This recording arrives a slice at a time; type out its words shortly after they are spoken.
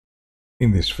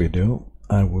In this video,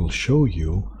 I will show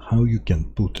you how you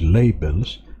can put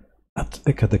labels at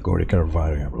a categorical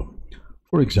variable.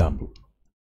 For example,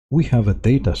 we have a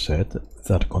data set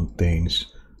that contains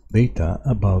data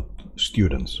about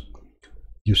students.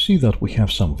 You see that we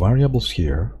have some variables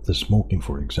here, the smoking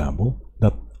for example,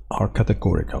 that are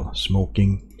categorical: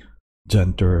 smoking,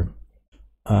 gender,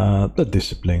 the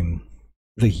discipline,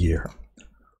 the year.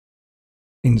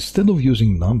 Instead of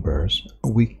using numbers,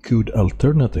 we could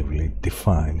alternatively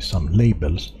define some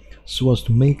labels so as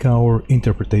to make our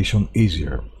interpretation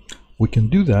easier. We can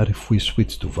do that if we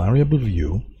switch to variable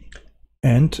view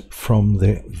and from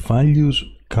the values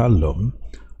column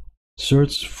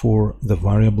search for the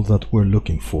variable that we're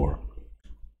looking for.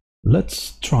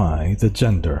 Let's try the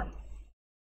gender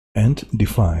and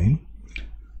define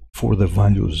for the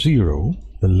value 0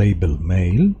 the label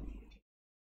male,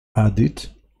 add it,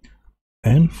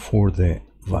 and for the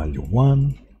value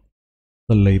 1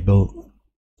 the label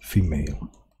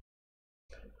female,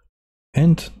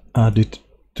 and add it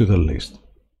to the list.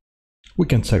 We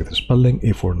can check the spelling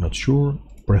if we're not sure,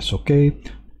 press OK,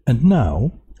 and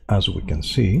now, as we can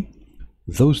see,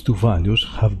 those two values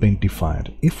have been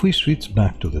defined. If we switch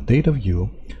back to the data view,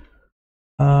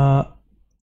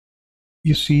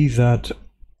 you see that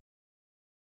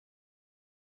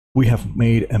we have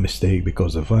made a mistake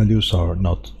because the values are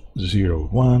not 0,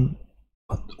 1,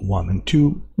 but 1 and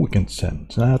 2. We can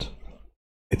change that.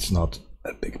 It's not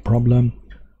a big problem.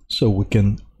 So we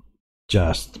can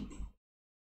just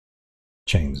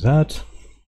change that.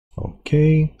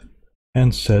 OK.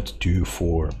 And set to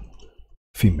for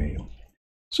female.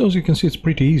 So as you can see, it's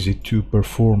pretty easy to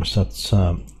perform such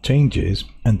changes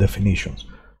and definitions.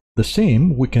 The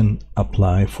same we can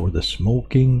apply for the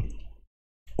smoking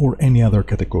or any other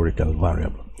categorical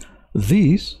variable.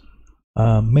 This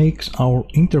makes our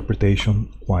interpretation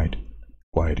quite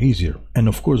easier. And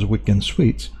of course, we can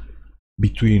switch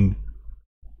between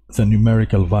the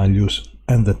numerical values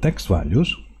and the text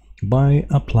values by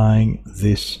applying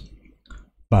this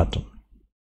button.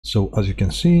 So as you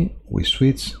can see, we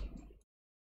switch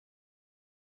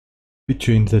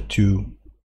between the two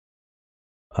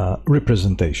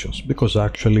representations, because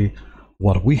actually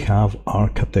what we have are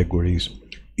categories,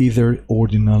 either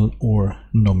ordinal or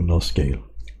nominal scale.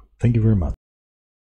 Thank you very much.